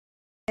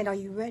Are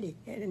you ready?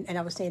 And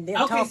I was saying they're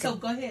Okay, talking. so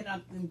go ahead.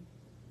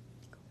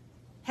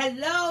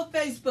 Hello,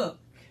 Facebook.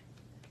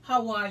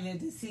 How are you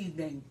this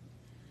evening?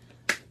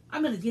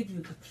 I'm going to give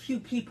you a few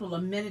people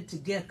a minute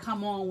to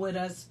come on with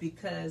us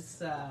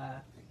because,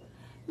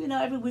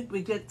 every week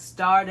we get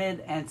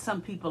started and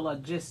some people are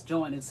just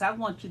joining. So I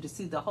want you to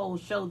see the whole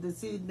show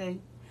this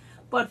evening.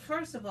 But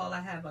first of all,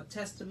 I have a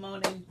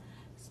testimony.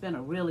 It's been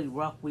a really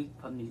rough week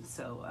for me.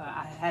 So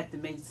I had to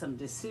make some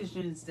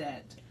decisions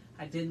that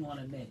I didn't want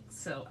to make.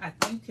 So I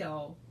thank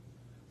y'all.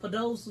 For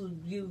those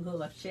of you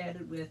who I've shared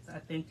it with, I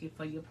thank you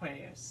for your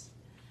prayers.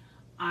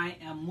 I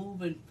am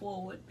moving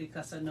forward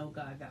because I know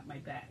God got my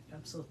back.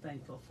 I'm so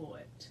thankful for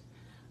it.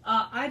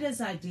 Ida's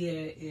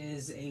Idea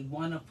is a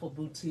wonderful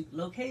boutique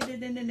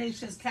located in the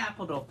nation's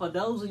capital. For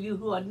those of you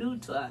who are new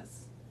to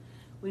us,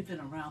 we've been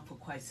around for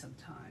quite some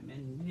time.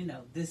 And,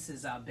 this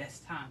is our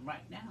best time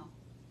right now.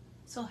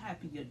 So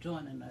happy you're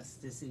joining us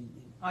this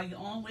evening. Are you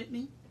on with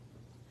me?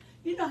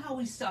 You know how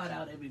we start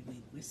out every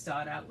week. We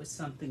start out with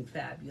something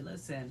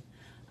fabulous, and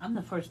I'm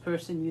the first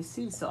person you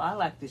see, so I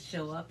like to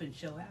show up and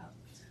show out.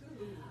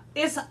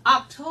 It's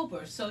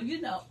October, so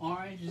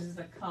orange is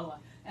the color,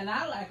 and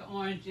I like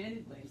orange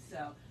anyway,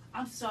 so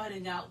I'm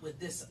starting out with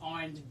this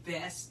orange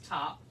vest,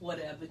 top,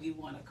 whatever you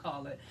want to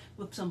call it,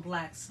 with some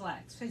black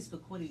slacks.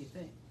 Facebook, what do you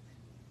think?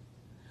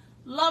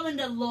 Loving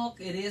the look.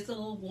 It is a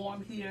little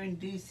warm here in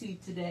D.C.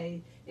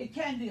 today. It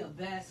can be a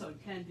vest or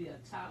it can be a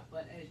top,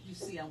 but as you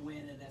see, I'm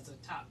wearing it as a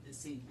top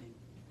this evening.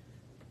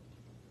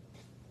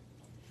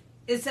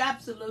 It's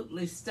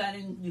absolutely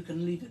stunning. You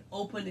can leave it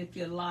open if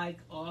you like,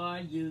 or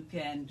you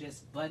can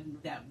just button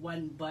that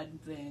one button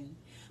thing.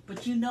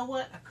 But you know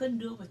what? I couldn't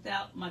do it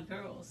without my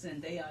girls,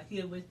 and they are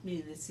here with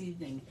me this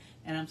evening,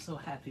 and I'm so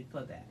happy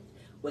for that.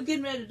 We're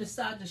getting ready to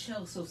start the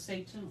show, so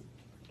stay tuned.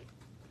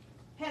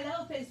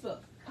 Hello, Facebook.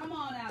 Come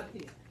on out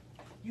here.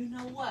 You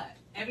know what?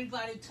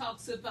 Everybody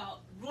talks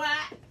about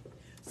black.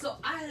 So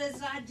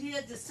Ida's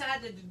Idea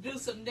decided to do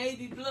some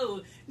navy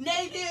blue.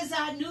 Navy is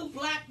our new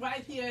black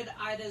right here at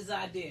Ida's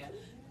Idea.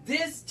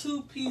 This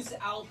two-piece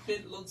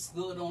outfit looks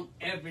good on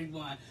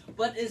everyone,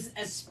 but it's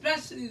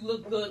especially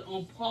look good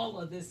on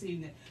Paula this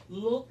evening.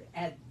 Look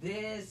at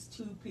this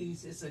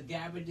two-piece. It's a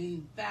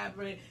gabardine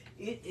fabric.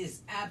 It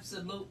is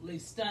absolutely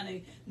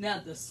stunning. Now,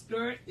 the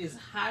skirt is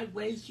high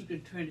waist. You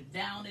can turn it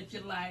down if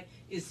you like.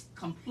 It's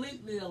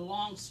completely a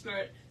long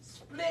skirt,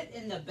 split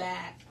in the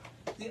back.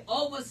 The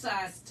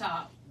oversized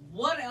top.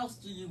 What else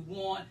do you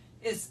want?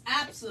 It's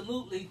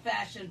absolutely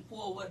fashion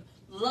forward.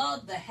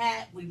 Love the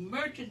hat. We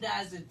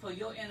merchandise it for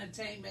your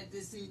entertainment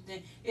this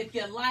evening. If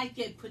you like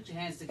it, put your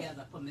hands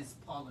together for Miss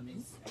Paula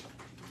Mason.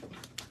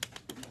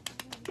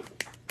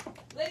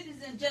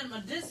 Ladies and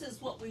gentlemen, this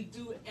is what we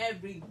do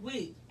every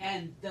week,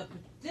 and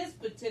this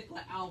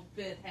particular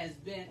outfit has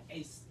been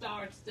a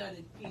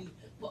star-studded piece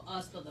for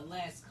us for the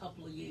last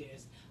couple of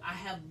years. I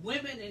have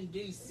women in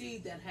D.C.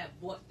 that have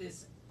bought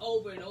this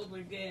over and over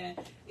again.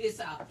 It's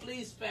our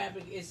fleece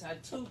fabric. It's our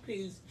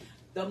two-piece.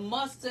 The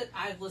mustard,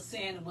 I was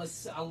saying,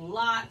 was a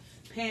lot,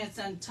 pants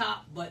on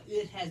top, but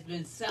it has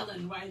been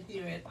selling right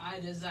here at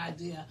Ida's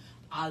Idea.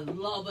 I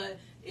love it.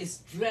 It's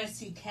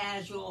dressy,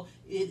 casual.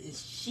 It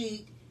is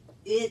chic.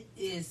 It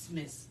is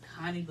Miss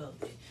Connie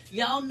Bodie.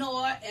 Y'all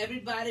know her.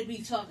 Everybody be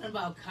talking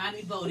about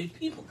Connie Bodie.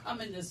 People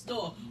come in the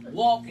store,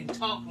 walk and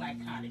talk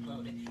like Connie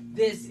Bodie.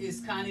 This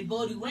is Connie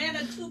Bodie wearing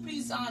a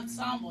two-piece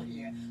ensemble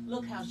here.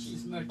 Look how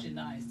she's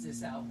merchandised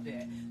this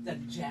outfit. The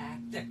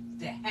jacket,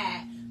 the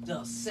hat,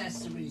 the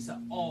accessories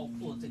are all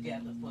pulled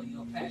together for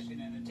your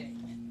fashion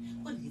entertainment.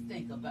 What do you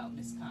think about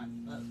Miss Connie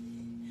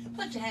Bodie?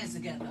 Put your hands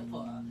together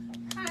for her.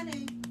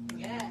 Connie,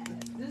 yes,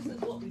 this is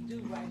what we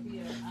do right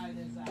here at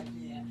Ida's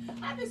Idea.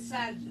 I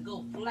decided to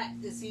go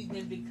flat this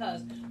evening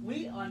because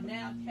we are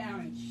now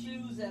carrying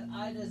shoes at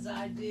Ida's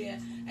Idea.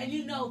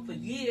 And for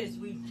years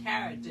we've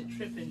carried the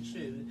tripping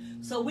shoes.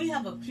 So we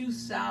have a few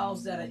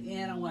styles that are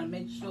in. I want to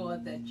make sure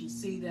that you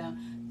see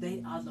them.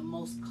 They are the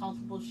most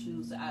comfortable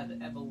shoes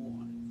I've ever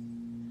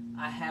worn.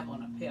 I have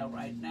on a pair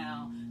right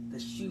now. The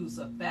shoes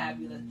are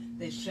fabulous.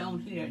 They're shown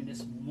here in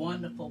this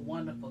wonderful,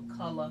 wonderful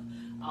color.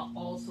 I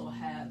also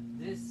have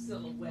this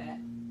silhouette.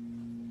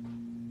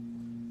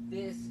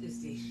 This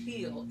is the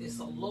heel. It's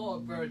a lower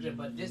version,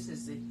 but this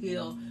is the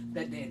heel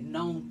that they're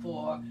known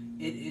for.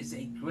 It is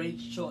a great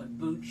short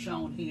boot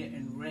shown here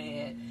in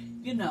red.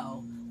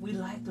 We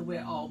like to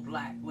wear all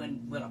black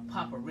with a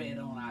pop of red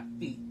on our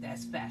feet.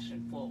 That's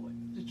fashion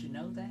forward. Did you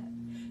know that?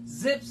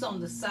 Zips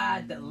on the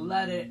side. The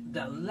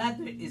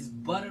leather is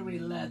buttery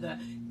leather.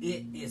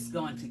 It is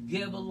going to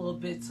give a little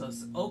bit, so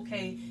it's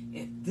okay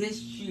if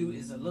this shoe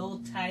is a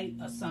little tight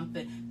or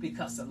something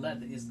because the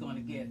leather is going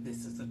to give.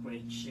 This is a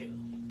great shoe.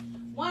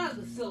 One of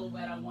the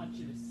silhouette I want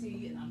you to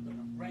see, and I'm going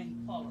to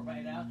bring Paula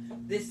right out.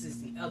 This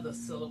is the other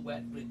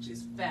silhouette, which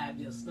is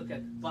fabulous. Look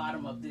at the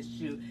bottom of this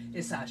shoe.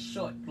 It's our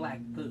short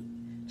black boot.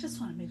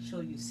 Just want to make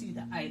sure you see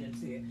the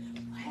items here.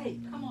 Hey,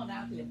 come on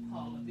out here,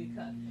 Paula,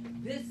 because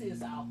this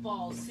is our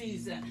fall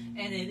season,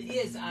 and it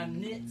is our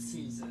knit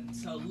season.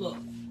 So look,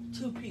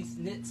 two-piece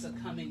knits are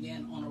coming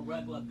in on a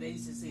regular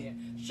basis here.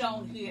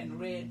 Shown here in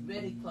red,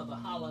 ready for the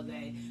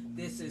holiday.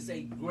 This is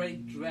a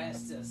great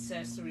dress. The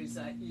accessories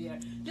are here.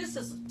 This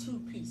is a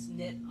two-piece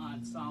knit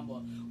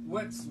ensemble.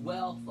 Works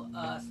well for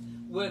us.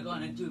 We're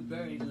going to do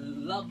very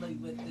lovely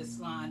with this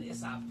line.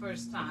 It's our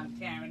first time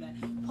carrying it.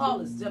 Paul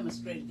has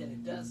demonstrated that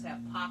it does have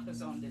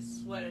pockets on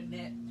this sweater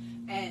knit,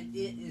 and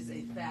it is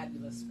a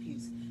fabulous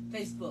piece.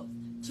 Facebook,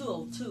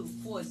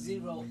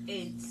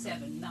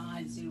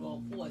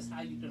 202-408-7904 is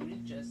how you can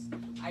reach us.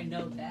 I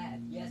know that.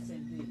 Yes,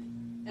 indeed.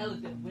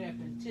 Elegant Wear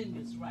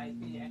continues right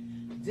here.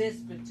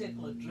 This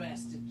particular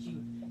dress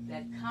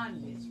that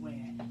Connie is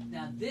wearing.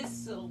 Now, this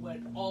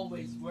silhouette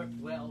always worked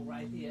well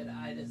right here at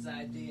Ida's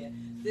Idea.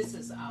 This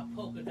is our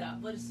polka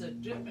dot, but it's a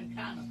different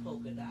kind of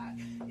polka dot.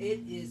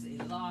 It is a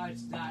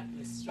large dot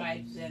with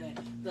stripes in it.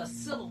 The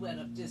silhouette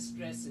of this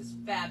dress is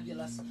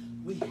fabulous.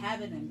 We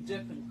have it in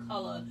different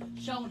color,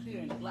 shown here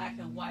in black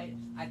and white.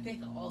 I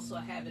think I also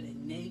have it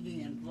in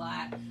navy and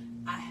black.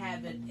 I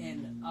have it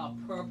in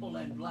purple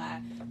and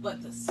black,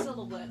 but the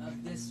silhouette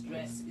of this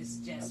dress is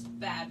just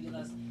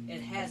fabulous.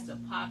 It has the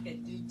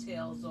pocket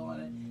details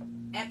on it.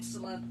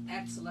 Excellent,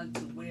 excellent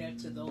to wear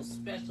to those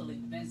special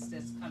events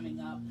that's coming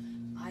up.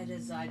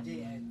 Ida's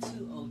Idea at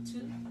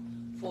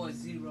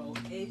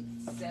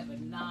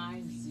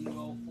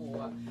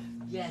 202-408-7904.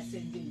 Yes,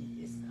 indeed.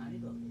 It's Connie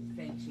Bowley.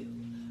 Thank you.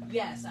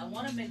 Yes, I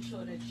want to make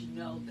sure that you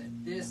know that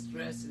this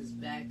dress is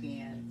back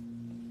in.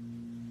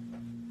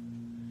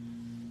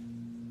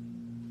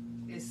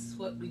 It's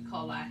what we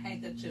call our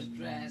handkerchief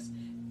dress,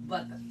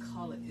 but the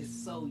color is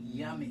so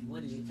yummy.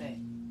 What do you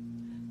think?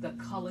 The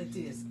color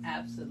is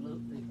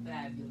absolutely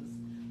fabulous.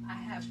 I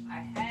have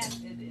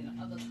it in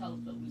other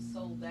colors, but we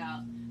sold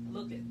out.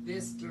 Look at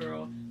this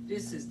girl.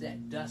 This is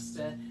that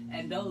duster.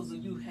 And those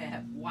of you who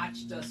have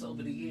watched us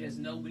over the years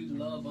know we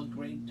love a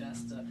great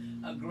duster.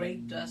 A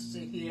great duster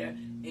here.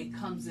 It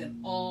comes in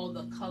all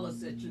the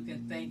colors that you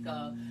can think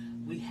of.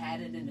 We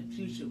had it in the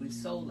future. We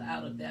sold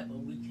out of that,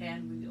 but we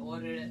can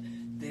reorder it.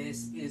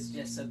 This is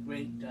just a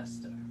great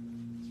duster.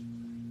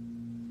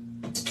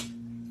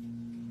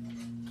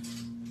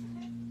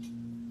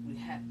 We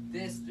have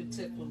this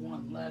particular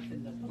one left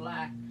in the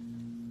black.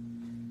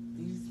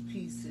 These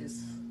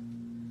pieces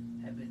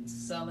have been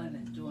selling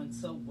and doing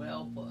so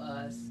well for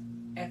us.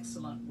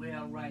 Excellent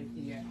wear right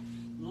here.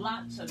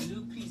 Lots of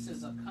new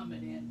pieces are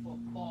coming in for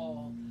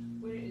fall.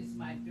 Where is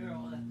my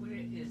girl? Where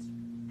is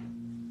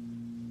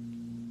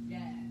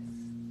Yes.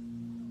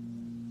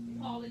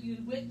 Paul, are you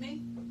with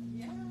me?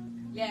 Yeah.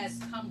 Yes,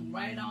 come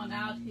right on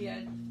out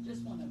here.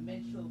 Just want to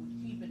make sure we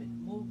keep it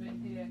moving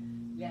here.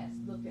 Yes,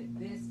 look at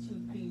this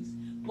two-piece.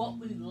 What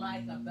we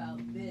like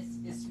about this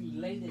is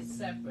related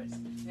separates.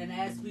 And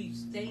as we've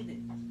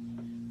stated,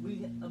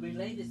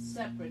 related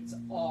separates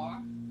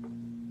are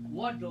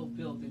wardrobe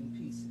building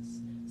pieces.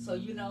 So,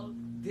 you know,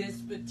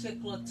 this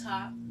particular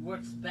top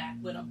works back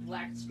with a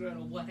black skirt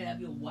or what have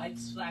you, white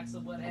slacks or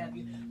what have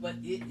you, but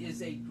it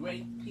is a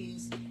great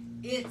piece.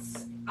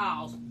 It's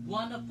our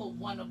wonderful,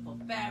 wonderful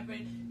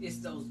fabric. It's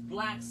those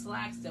black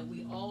slacks that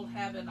we all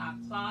have in our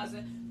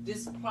closet.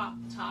 This crop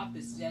top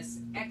is just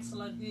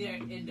excellent here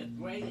in the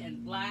gray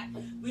and black.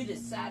 We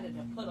decided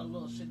to put a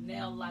little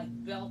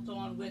Chanel-like belt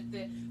on with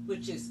it,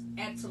 which is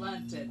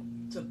excellent to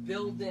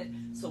build it.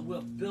 So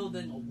we're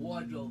building a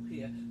wardrobe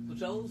here. For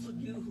those of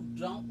you who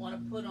don't want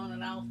to put on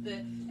an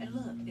outfit, and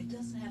look, it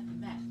doesn't have to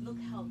match. Look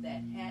how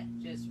that hat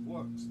just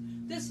works.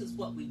 This is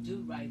what we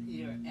do right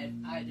here at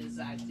Ida's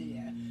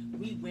Idea.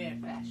 We wear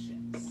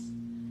fashions.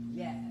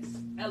 Yes,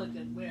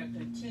 Elegant Wear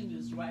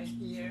continues right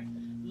here.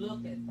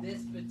 Look at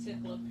this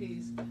particular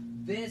piece.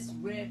 This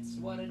red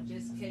sweater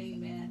just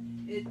came in.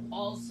 It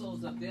also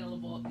is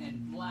available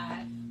in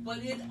black,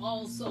 but it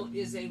also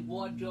is a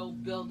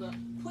wardrobe builder.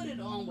 Put it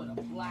on with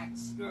a black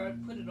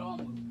skirt, put it on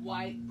with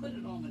white, put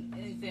it on with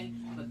anything,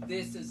 but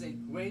this is a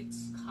great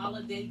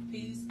holiday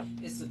piece.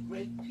 It's a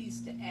great piece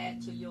to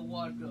add to your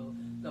wardrobe.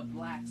 The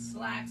black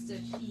slacks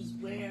that she's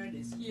wearing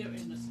is here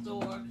in the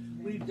store.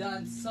 We've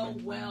done so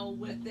well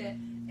with it,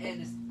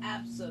 and it's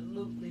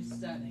absolutely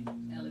stunning.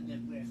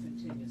 Elegant Wear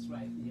continues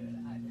right here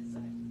at Ida's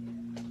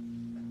Idea.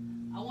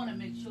 I want to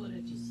make sure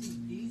that you see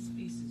these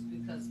pieces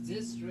because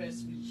this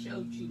dress we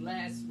showed you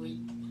last week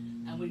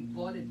and we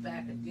brought it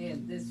back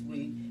again this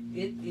week.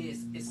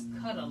 It's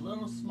cut a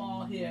little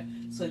small here,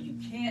 so you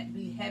can't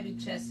be heavy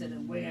chested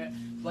and wear it,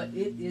 but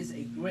it is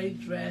a great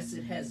dress.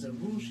 It has a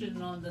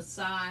ruching on the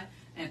side,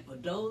 and for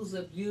those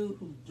of you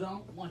who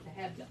don't want to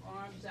have your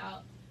arms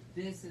out,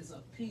 this is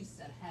a piece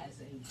that has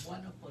a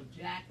wonderful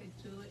jacket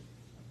to it.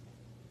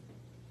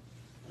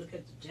 Look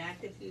at the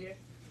jacket here.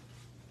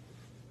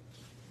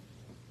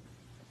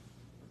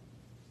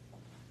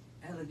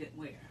 Elegant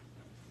Wear.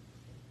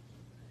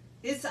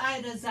 It's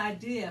Ida's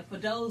Idea. For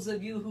those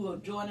of you who are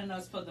joining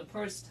us for the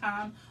first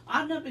time,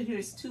 our number here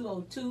is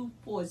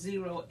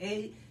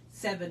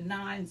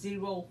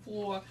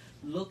 202-408-7904.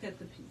 Look at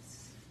the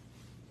piece.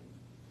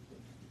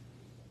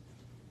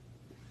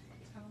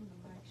 Tell them to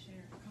like,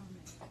 share,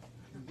 comment.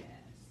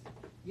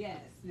 Yes.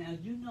 Yes. Now,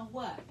 you know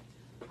what?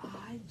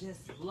 I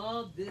just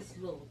love this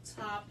little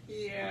top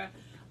here.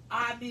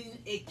 I mean,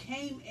 it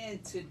came in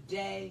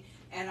today,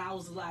 and I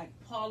was like,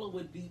 Paula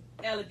would be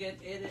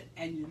elegant in it,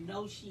 and you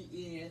know she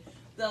is.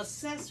 The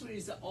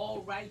accessories are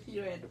all right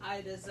here at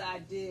Ida's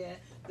Idea.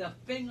 The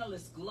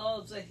fingerless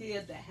gloves are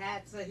here, the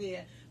hats are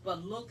here,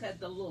 but look at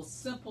the little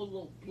simple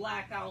little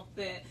black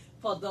outfit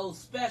for those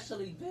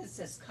special events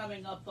that's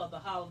coming up for the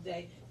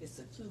holiday. It's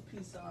a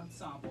two-piece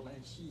ensemble,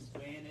 and she's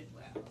wearing it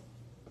well.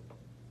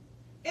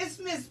 It's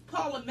Miss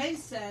Paula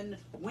Mason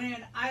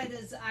wearing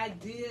Ida's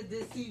Idea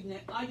this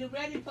evening. Are you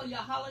ready for your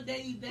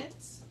holiday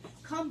events?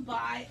 Come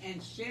by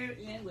and share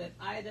in with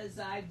Ida's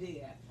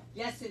Idea.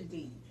 Yes,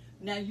 indeed.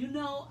 Now, you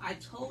know, I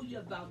told you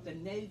about the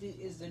navy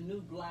is the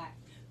new black.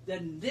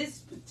 This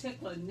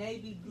particular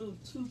navy blue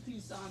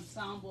two-piece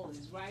ensemble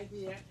is right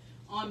here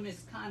on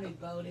Miss Connie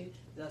Bodie.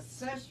 The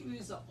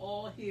accessories are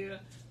all here.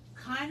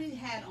 Connie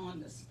had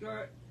on the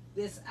skirt.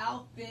 This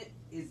outfit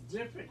is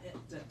different.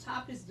 The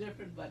top is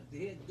different, but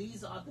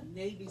these are the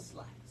navy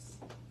slacks.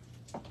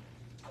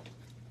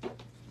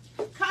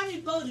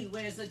 Connie Bodie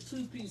wears a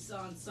two-piece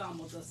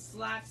ensemble. The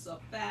slacks are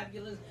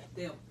fabulous.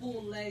 They're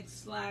full-leg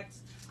slacks.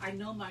 I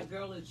know my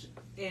girl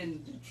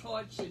in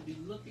Detroit should be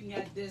looking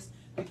at this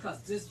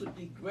because this would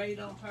be great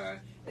on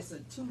her. It's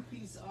a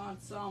two-piece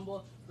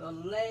ensemble. The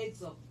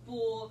legs are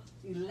full,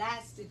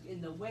 elastic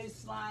in the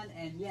waistline,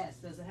 and yes,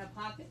 does it have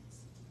pockets?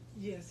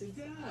 Yes, it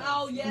does.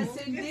 Oh, yes,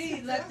 indeed.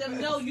 Yes, Let them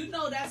know. You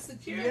know that's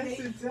security. Yes,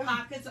 it does.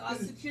 Pockets are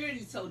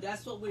security, so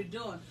that's what we're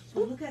doing.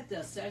 But look at the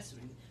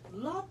accessories.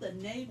 Love the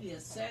navy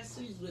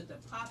accessories with the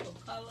pop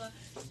of color.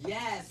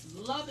 Yes,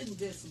 loving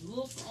this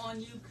look on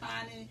you,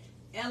 Connie.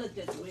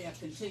 Elegant wear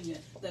continue.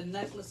 The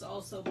necklace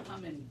also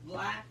come in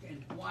black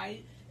and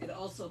white. It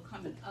also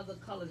come in other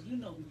colors. You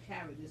know we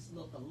carry this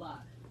look a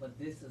lot, but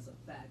this is a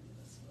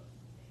fabulous look.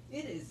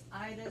 It is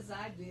Ida's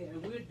Idea,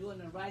 and we're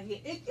doing it right here.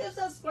 It gives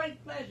us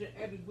great pleasure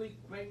every week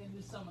bringing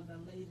you some of the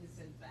latest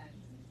in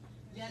fashion.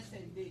 Yes,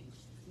 indeed.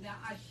 Now,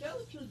 I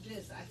showed you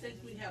this. I think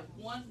we have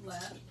one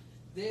left.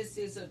 This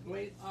is a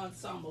great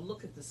ensemble.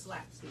 Look at the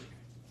slacks here.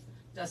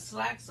 The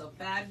slacks are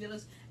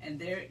fabulous, and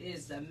there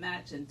is the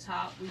matching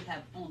top. We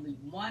have only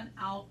one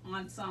out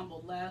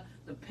ensemble left.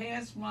 The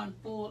pants run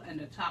full, and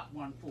the top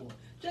run full.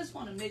 Just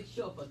want to make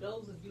sure for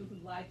those of you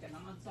who like an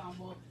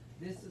ensemble,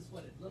 this is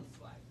what it looks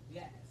like.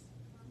 Yes.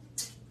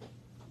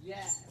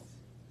 Yes.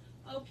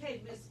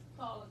 Okay, Miss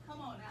Paula,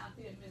 come on out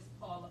here, Miss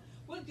Paula.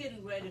 We're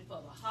getting ready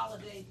for the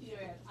holiday here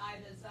at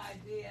Ida's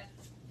Idea.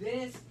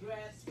 This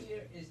dress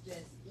here is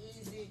just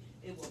easy.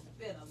 It will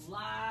fit a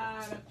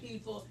lot of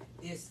people.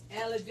 It's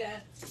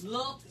elegant.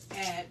 Look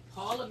at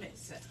Paula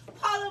Mason.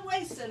 Paula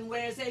Mason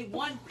wears a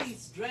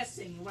one-piece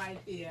dressing right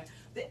here.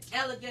 The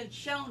elegant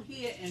shown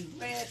here in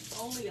red,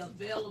 only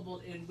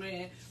available in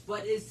red,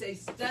 but it's a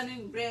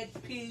stunning red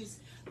piece.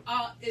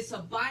 It's a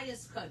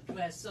bias cut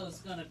dress, so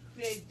it's going to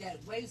create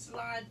that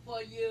waistline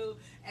for you,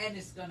 and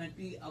it's going to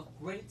be a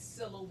great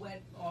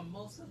silhouette on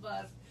most of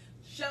us.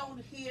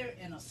 Shown here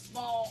in a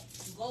small,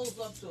 goes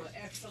up to an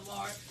extra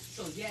large,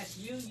 so yes,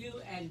 you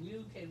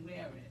can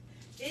wear it.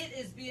 It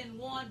is being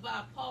worn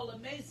by Paula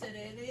Mason,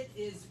 and it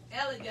is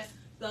elegant.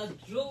 The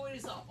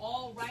jewelries are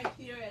all right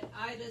here at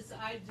Ida's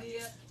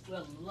Idea.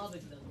 We're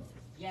loving the look.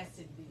 Yes,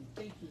 indeed.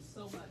 Thank you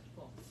so much,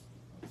 Paula.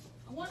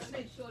 I want to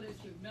make sure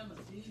that you remember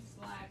these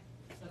slacks.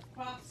 The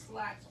crop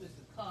slacks with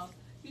the cuff.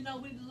 You know,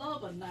 we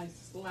love a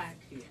nice slack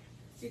here.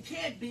 You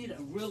can't beat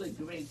a really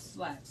great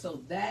slack.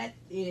 So that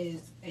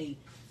is a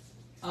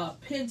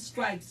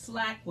pinstripe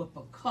slack with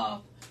a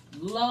cuff.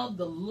 Love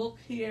the look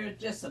here.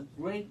 Just a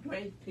great,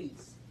 great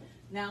piece.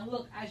 Now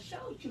look, I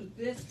showed you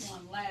this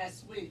one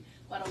last week,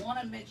 but I want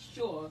to make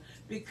sure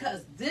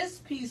because this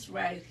piece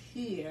right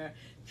here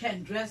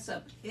can dress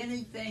up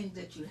anything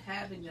that you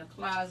have in your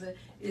closet.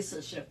 It's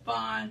a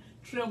chiffon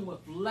trimmed with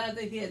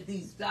leather here.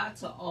 These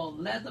dots are all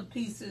leather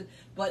pieces,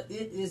 but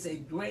it is a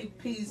great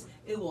piece.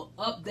 It will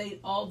update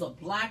all the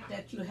black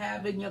that you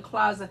have in your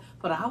closet,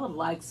 but I would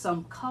like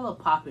some color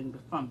popping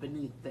from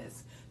beneath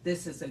this.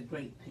 This is a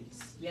great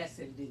piece. Yes,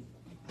 indeed.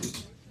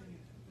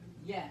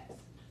 Yes.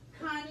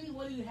 Connie,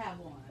 what do you have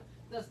on?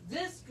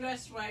 This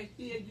dress right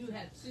here, you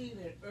have seen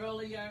it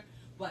earlier,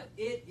 but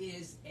it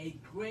is a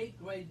great,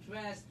 great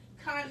dress.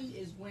 Connie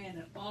is wearing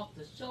it off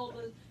the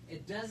shoulders.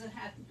 It doesn't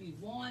have to be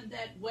worn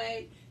that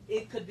way.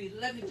 It could be,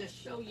 let me just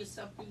show you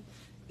something.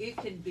 It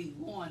can be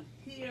worn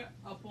here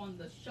up on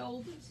the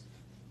shoulders.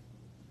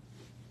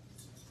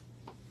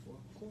 For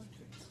a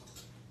portrait.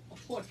 A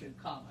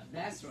portrait collar,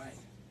 that's right.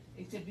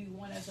 It can be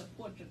worn as a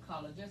portrait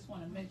collar. Just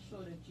want to make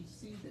sure that you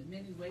see the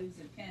many ways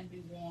it can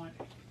be worn.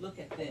 Look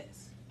at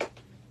this.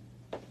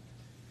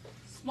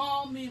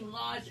 Small, medium,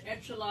 large,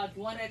 extra large,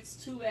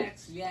 1X,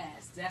 2X,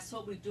 yes. That's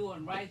what we're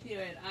doing right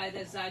here at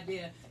Ida's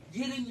Idea.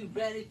 Getting you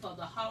ready for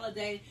the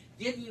holiday,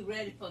 getting you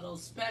ready for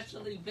those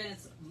special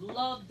events.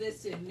 Love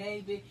this in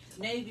navy.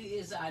 Navy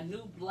is our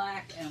new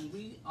black, and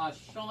we are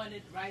showing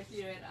it right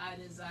here at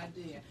Ida's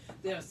Idea.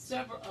 There are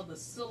several other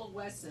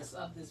silhouettes that's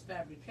of this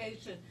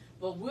fabrication,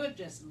 but we're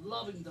just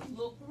loving the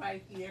look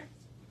right here.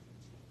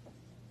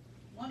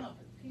 One of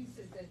the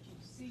pieces that you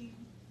see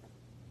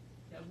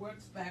that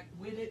works back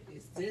with it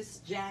is this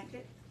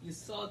jacket. You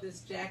saw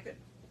this jacket.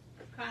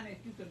 Kind of,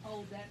 if you can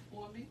hold that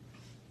for me.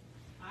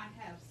 I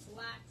have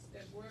slacks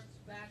that works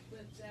back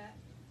with that.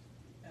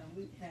 And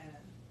we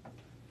have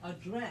a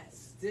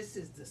dress. This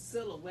is the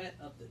silhouette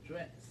of the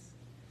dress.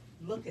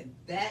 Look at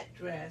that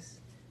dress,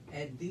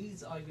 and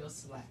these are your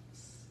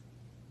slacks.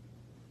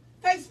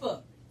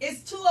 Facebook,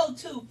 it's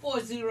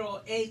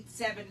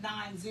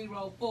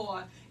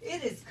 202-408-7904.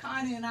 It is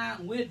Connie and I,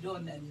 and we're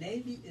doing the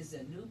Navy is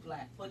the New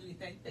Black. What do you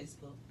think,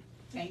 Facebook?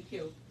 Thank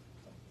you.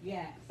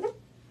 Yes.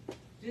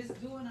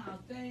 Just doing our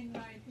thing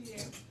right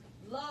here.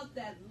 Love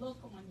that look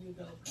on you,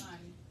 though,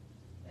 Connie.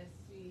 Let's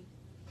see.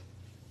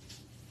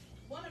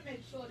 Want to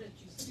make sure that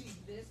you see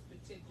this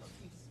particular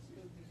piece,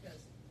 too,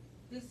 because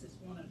this is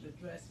one of the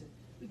dresses.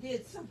 We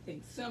did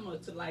something similar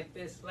to like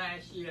this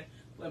last year.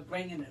 We're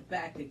bringing it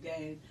back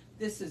again.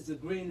 This is the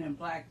green and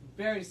black,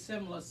 very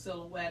similar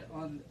silhouette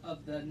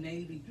of the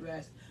navy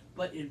dress,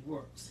 but it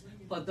works.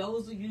 For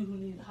those of you who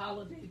need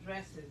holiday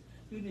dresses,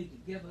 you need to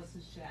give us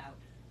a shout.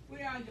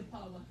 Where are you,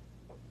 Paula?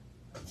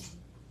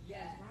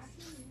 Yes.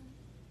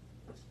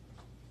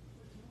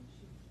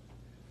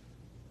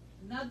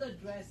 Another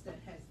dress that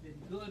has been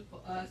good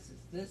for us is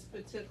this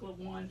particular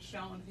one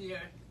shown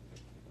here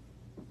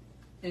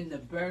in the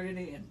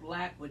burgundy and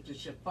black with the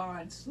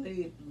chiffon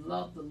sleeve.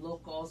 Love the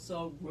look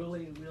also.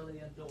 Really, really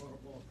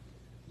adorable.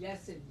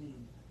 Yes,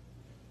 indeed.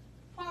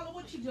 Paula,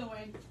 what you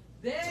doing?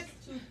 There's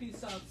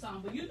two-piece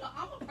ensemble. You know,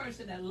 I'm a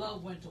person that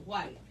love winter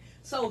white.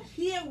 So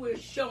here we're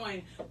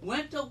showing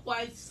winter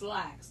white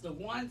slacks. The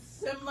ones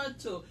similar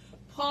to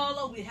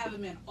Paula. We have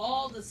them in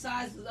all the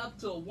sizes up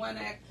to a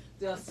 1X.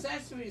 The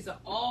accessories are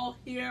all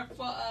here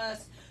for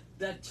us.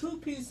 The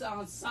two-piece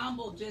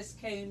ensemble just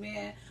came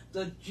in.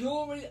 The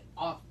jewelry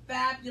are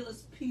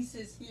fabulous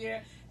pieces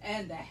here,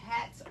 and the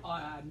hats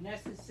are a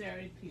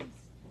necessary piece.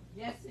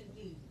 Yes,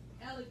 indeed.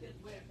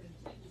 Elegant wear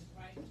continues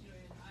right here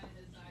in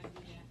Ida's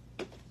Idea.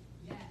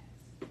 Yes.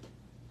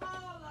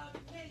 Paula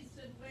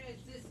Mason wears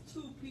this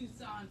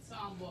two-piece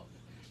ensemble.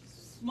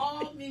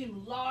 Small,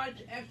 medium,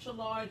 large, extra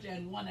large,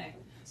 and 1X.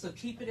 So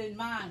keep it in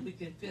mind. We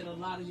can fit a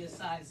lot of your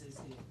sizes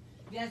here.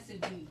 Yes,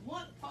 indeed.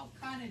 Want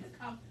Connie to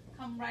come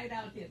right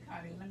out here,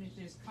 Connie. Let me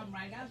just come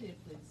right out here,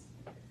 please.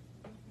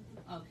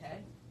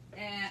 Okay.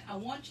 And I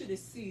want you to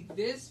see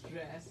this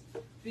dress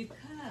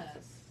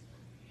because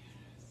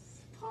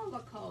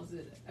Paula calls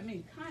it,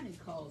 Connie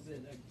calls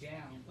it a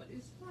gown, but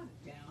it's not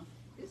a gown.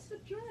 It's a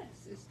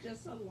dress. It's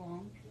just a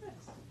long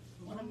dress.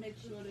 I want to make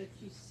sure that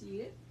you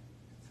see it.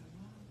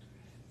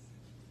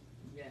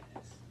 Yes.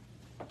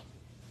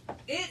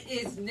 It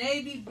is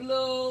navy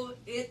blue.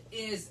 It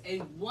is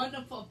a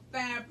wonderful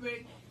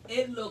fabric.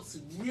 It looks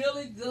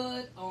really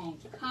good on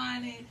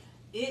Connie.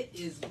 It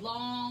is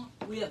long.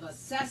 We have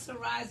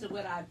accessorized it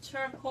with our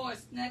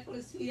turquoise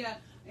necklace here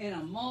in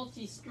a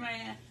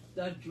multi-strand.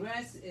 The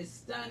dress is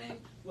stunning.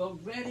 We're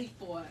ready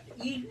for an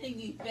evening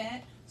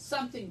event,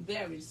 something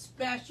very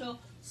special,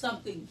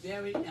 something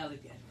very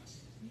elegant.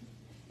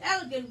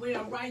 Elegant, we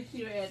are right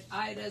here at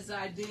Ida's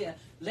Idea.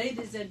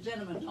 Ladies and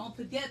gentlemen, don't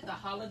forget the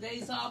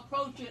holidays are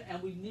approaching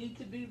and we need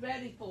to be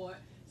ready for it.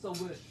 So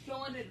we're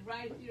showing it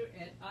right here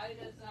at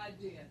Ida's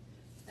Idea.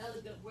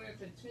 Elegant wear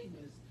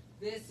continues.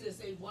 This is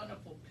a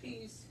wonderful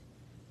piece.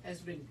 Has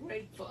been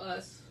great for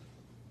us.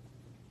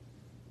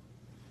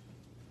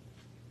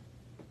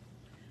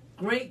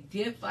 Great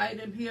gift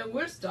item here.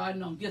 We're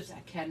starting on gifts. I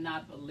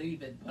cannot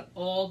believe it, but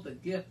all the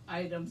gift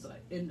items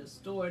are in the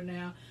store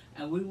now,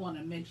 and we want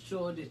to make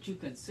sure that you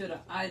consider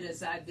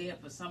Ida's Idea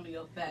for some of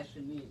your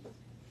fashion needs.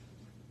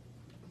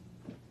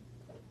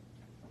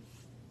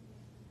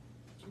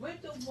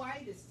 Winter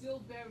white is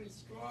still very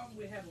strong.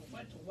 We have a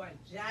winter white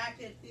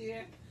jacket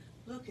here.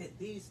 Look at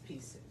these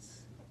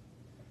pieces.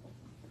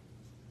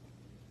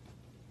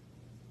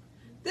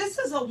 This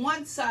is a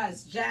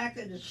one-size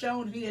jacket. It's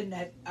shown here in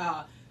that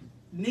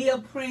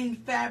neoprene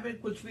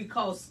fabric, which we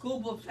call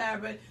scuba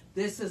fabric.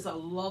 This is a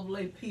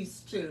lovely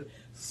piece too.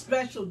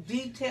 Special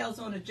details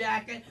on the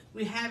jacket.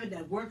 We have it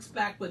that works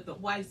back with the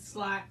white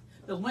slack.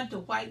 The winter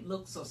white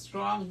looks so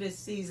strong this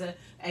season,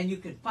 and you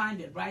can find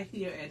it right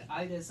here at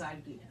Ida's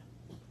Idea.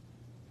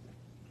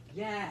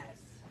 Yes,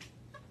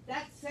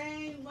 that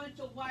same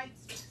winter white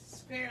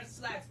spare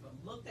slacks, but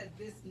look at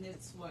this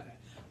knit sweater.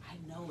 I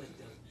know it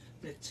though.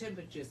 The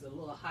temperature's a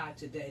little high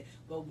today,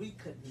 but we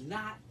could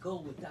not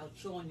go without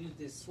showing you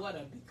this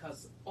sweater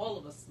because all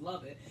of us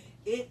love it.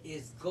 It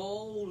is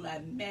gold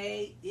lame.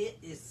 It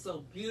is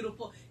so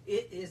beautiful.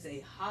 It is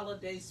a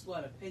holiday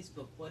sweater.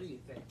 Facebook, what do you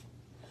think?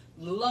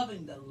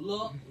 Loving the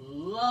look,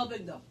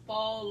 loving the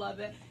fall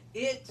of it.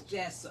 It's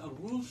just a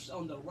ruche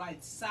on the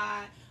right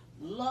side.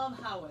 Love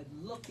how it's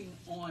looking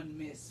on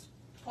Miss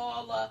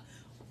Paula.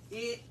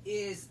 It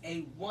is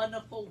a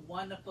wonderful,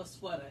 wonderful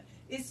sweater.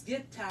 It's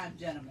gift time,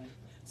 gentlemen.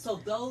 So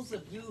those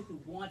of you who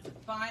want to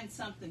find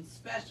something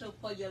special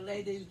for your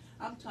lady,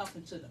 I'm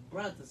talking to the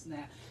brothers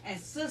now. And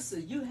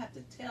sister, you have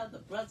to tell the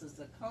brothers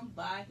to come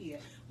by here.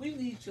 We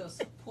need your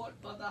support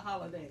for the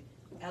holiday.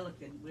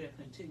 Elegant wear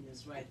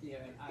continues right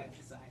there at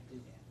Ida's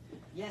Idea.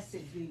 Yes,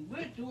 indeed.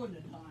 We're doing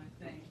the darn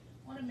thing.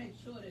 Want to make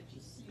sure that you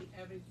see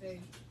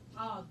everything.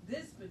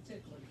 This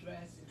particular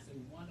dress is a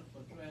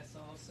wonderful dress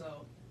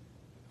also.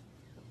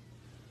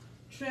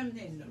 Trimmed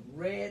in the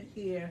red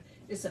here.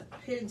 It's a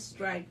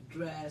pinstripe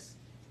dress.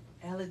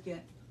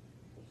 Elegant.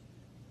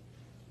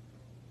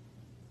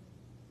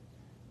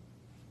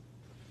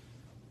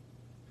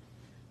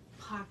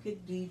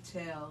 Pocket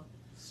detail.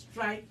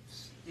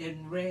 Stripes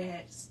in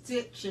red.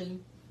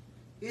 Stitching.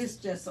 It's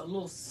just a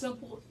little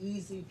simple,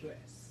 easy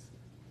dress.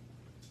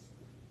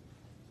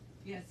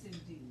 Yes,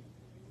 indeed.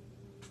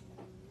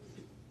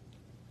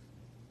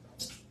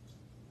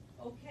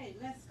 Okay,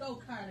 let's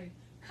go, Connie.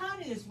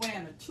 Connie is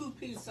wearing a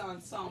two-piece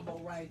ensemble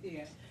right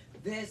here.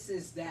 This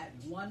is that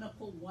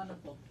wonderful,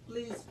 wonderful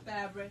fleece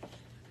fabric.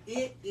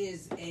 It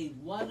is a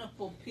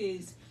wonderful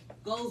piece.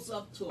 Goes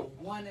up to a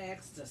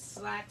 1X. The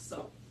slacks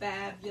are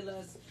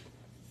fabulous.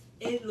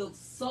 It looks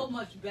so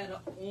much better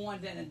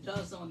on than it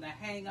does on the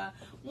hanger.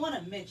 Want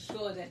to make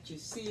sure that you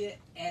see it,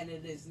 and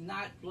it is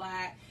not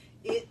black.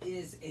 It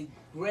is a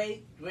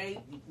great, great,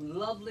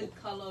 lovely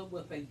color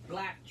with a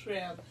black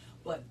trim,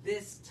 but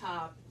this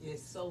top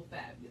is so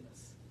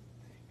fabulous.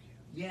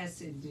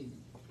 Yes, indeed.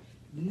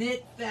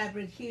 Knit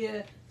fabric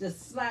here. The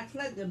slacks,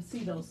 let them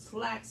see those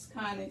slacks,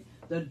 Connie.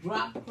 The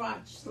drop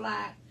crotch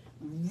slack,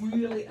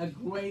 really a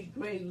great,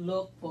 great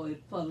look for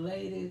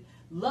ladies.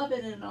 Love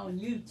it on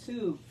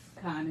YouTube,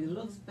 Connie.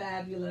 Looks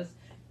fabulous.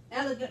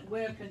 Elegant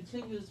wear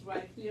continues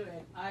right here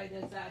at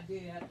Ida's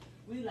Idea.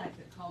 We like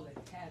to call it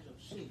casual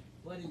chic.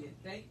 What do you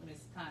think,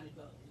 Miss Connie?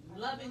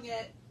 Loving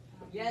it?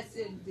 Yes,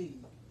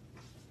 indeed.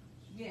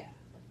 Yeah.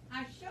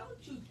 I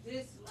showed you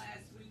this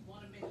last week.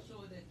 Want to make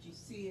sure that you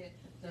see it.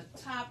 The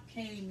top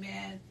came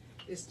in.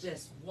 It's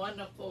just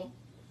wonderful.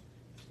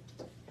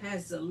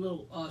 Has a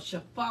little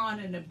chiffon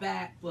in the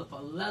back with a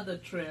leather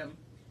trim.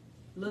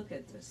 Look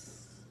at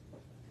this.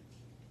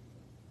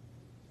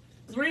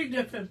 3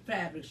 different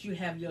fabrics. You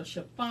have your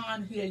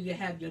chiffon here, you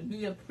have your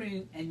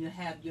neoprene, and you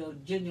have your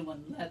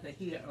genuine leather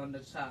here on the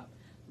top.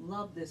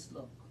 Love this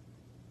look.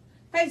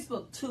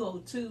 Facebook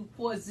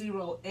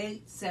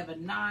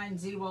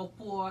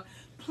 202-408-7904.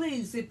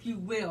 Please, if you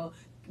will,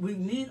 we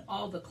need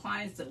all the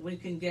clients that we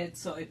can get.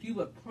 So if you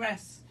would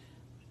press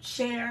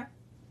share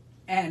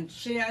and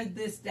share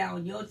this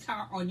down your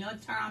on your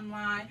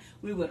timeline,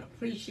 we would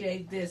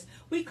appreciate this.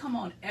 We come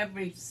on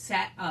every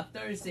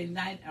Thursday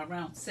night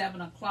around 7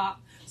 o'clock.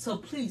 So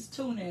please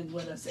tune in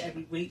with us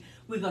every week.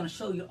 We're going to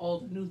show you all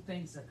the new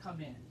things that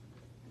come in.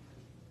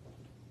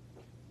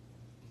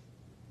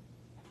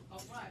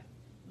 All right.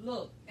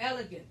 Look,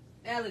 elegant,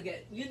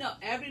 elegant. You know,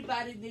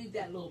 everybody needs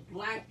that little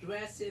black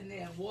dress in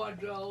their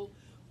wardrobe.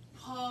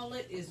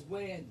 Paula is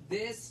wearing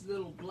this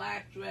little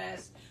black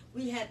dress.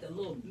 We had the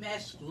little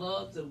mesh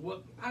gloves that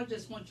work. I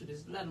just want you to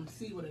let them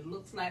see what it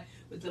looks like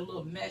with the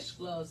little mesh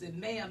gloves. It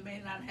may or may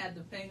not have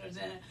the fingers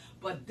in it,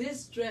 but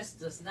this dress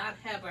does not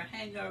have a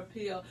hanger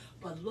appeal,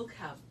 but look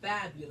how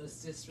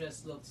fabulous this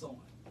dress looks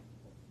on.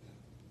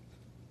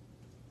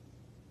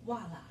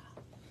 Voila.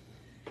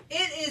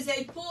 It is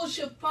a full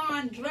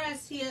chiffon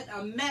dress here,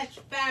 a mesh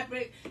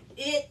fabric.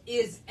 It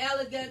is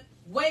elegant,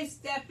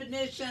 waist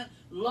definition,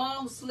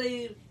 long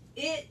sleeve.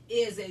 It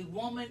is a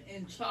woman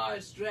in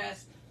charge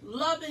dress.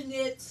 Loving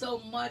it so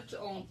much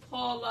on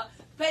Paula.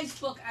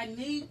 Facebook, I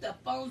need the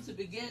phones to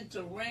begin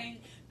to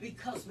ring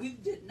because we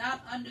did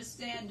not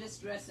understand this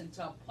dress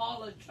until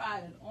Paula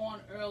tried it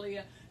on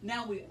earlier.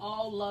 Now we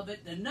all love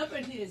it. The number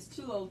here is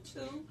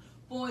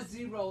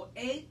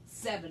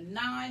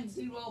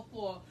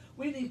 202-408-7904.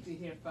 We need to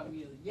hear from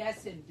you.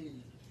 Yes,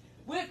 indeed.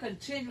 We're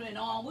continuing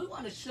on. We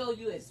want to show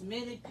you as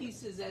many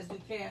pieces as we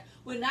can.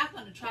 We're not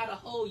going to try to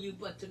hold you,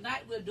 but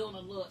tonight we're doing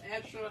a little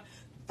extra.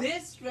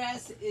 This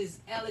dress is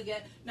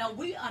elegant. Now,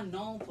 we are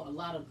known for a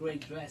lot of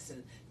great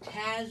dresses,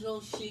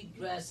 casual chic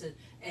dresses,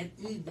 and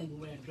evening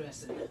wear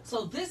dresses.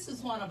 So this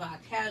is one of our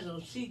casual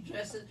chic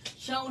dresses,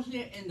 shown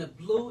here in the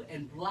blue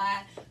and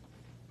black.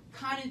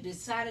 Connie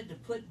decided to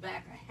put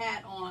back a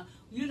hat on.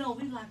 You know,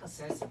 we like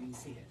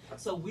accessories here,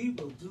 so we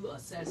will do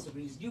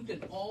accessories. You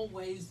can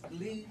always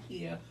leave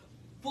here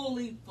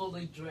fully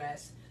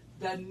dressed.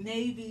 The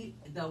navy,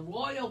 the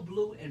royal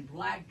blue and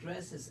black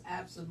dress is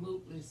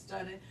absolutely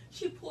stunning.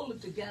 She pulled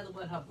it together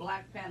with her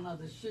black patent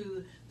leather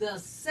shoes. The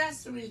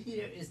accessory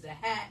here is the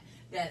hat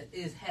that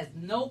has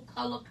no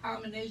color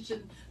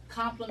combination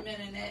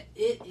complementing it.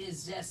 It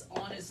is just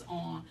on its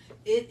own.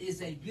 It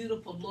is a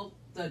beautiful look.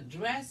 The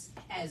dress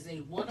has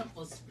a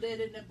wonderful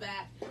split in the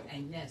back,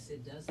 and yes,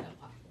 it does have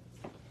pockets.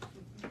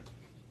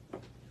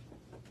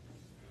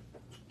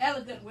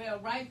 Elegant wear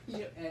right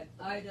here at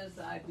Ida's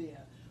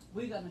Idea.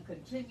 We're going to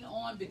continue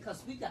on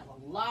because we got a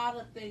lot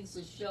of things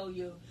to show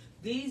you.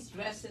 These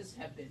dresses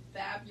have been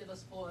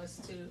fabulous for us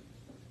too.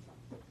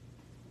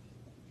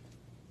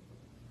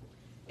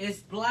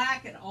 It's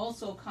black and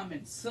also come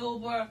in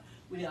silver.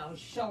 We are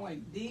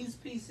showing these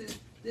pieces.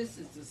 This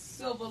is the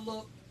silver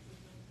look.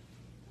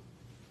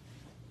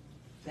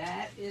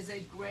 That is a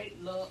great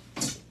look.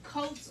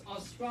 Coats are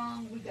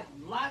strong. We got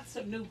lots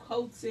of new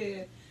coats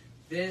here.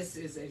 This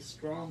is a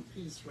strong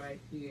piece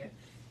right here.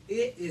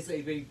 It is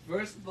a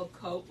reversible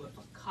coat with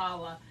a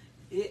collar.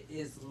 It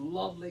is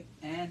lovely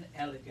and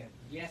elegant.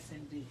 Yes,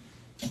 indeed.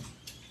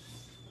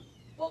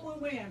 What we're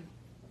wearing.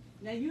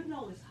 Now, you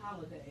know it's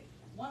holiday.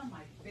 One of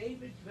my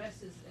favorite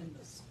dresses in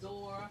the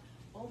store.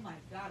 Oh my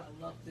God, I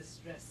love this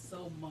dress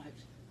so much.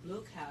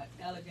 Look how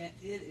elegant.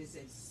 It is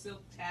a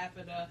silk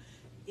taffeta.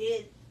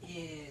 It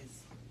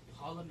is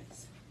Paula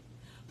Mason.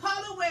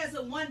 Paula wears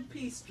a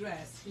one-piece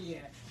dress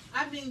here.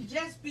 I mean,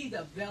 just be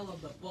the belle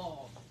of the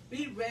ball.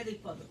 Be ready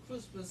for the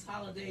Christmas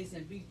holidays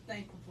and be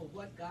thankful for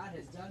what God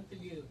has done for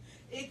you.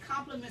 It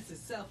complements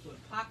itself with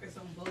pockets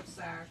on both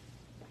sides.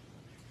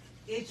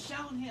 It's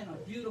shown here in a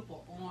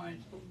beautiful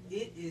orange.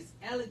 It is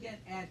elegant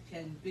as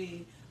can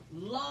be.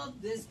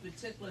 Love this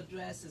particular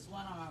dress. It's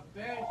one of our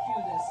very few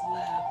that's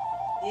left.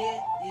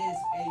 It is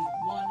a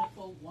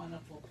wonderful,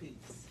 wonderful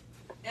piece.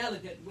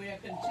 Elegant wear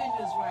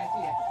continues right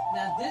here.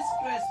 Now this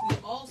dress, we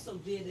also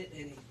did it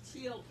in a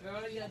teal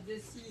earlier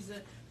this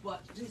season,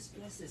 but this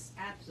dress is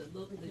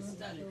absolutely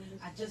stunning.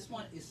 I just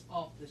want it's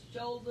off the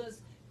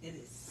shoulders. It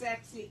is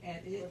sexy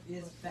and it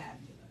is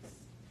fabulous.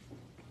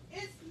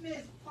 It's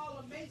Miss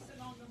Paula Mason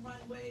on the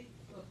runway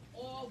with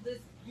all this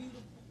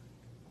beautiful.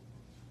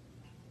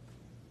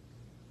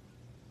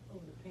 Oh,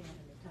 the pan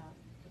in the top.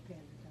 The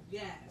pan in the top.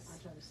 Yes. I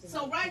try to say So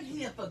that. right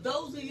here, for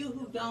those of you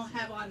who don't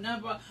have our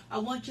number, I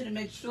want you to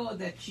make sure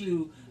that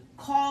you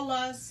call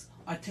us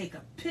or take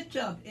a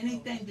picture of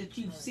anything that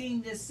you've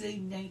seen this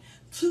evening.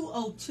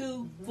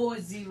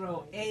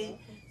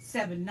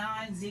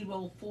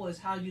 202-408-7904 is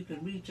how you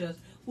can reach us.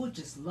 We'll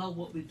just love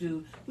what we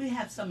do. We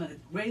have some of the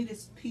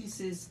greatest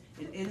pieces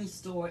in any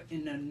store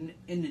in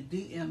the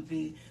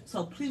DMV.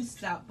 So please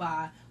stop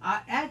by.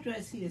 Our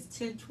address here is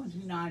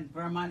 1029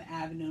 Vermont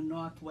Avenue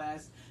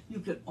Northwest.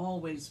 You can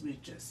always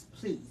reach us.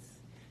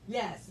 Please.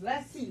 Yes,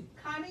 let's see.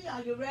 Connie,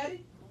 are you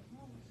ready?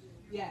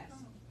 Yes.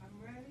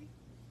 I'm ready.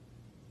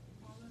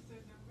 Paula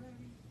says I'm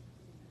ready.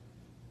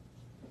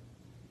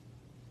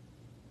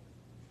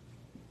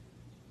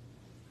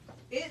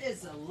 It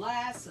is the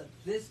last of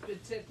this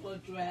particular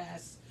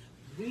dress.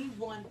 We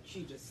want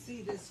you to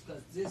see this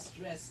because this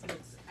dress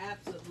looks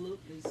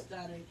absolutely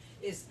stunning.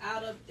 It's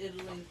out of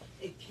Italy.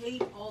 It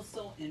came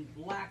also in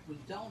black. We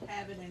don't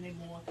have it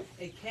anymore.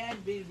 It can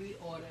be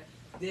reordered.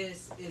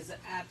 This is an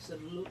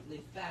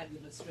absolutely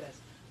fabulous dress.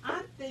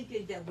 I'm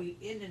thinking that we're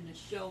ending the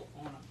show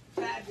on a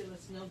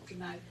fabulous note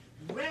tonight,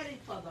 ready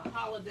for the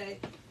holiday.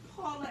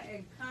 Paula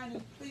and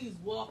Connie, please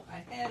walk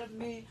ahead of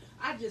me.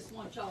 I just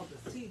want y'all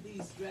to see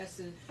these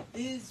dresses.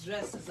 These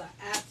dresses are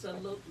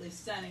absolutely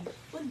stunning.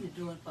 What are you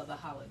doing for the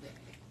holiday?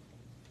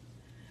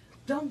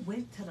 Don't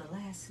wait till the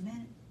last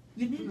minute.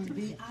 You need to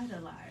be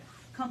idolized.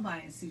 Come by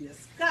and see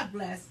us. God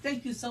bless.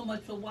 Thank you so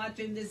much for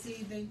watching this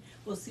evening.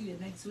 We'll see you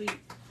next week.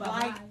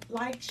 Bye-bye.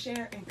 Like,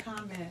 share, and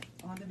comment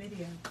on the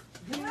video.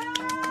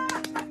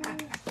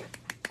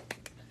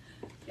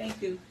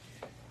 Thank you.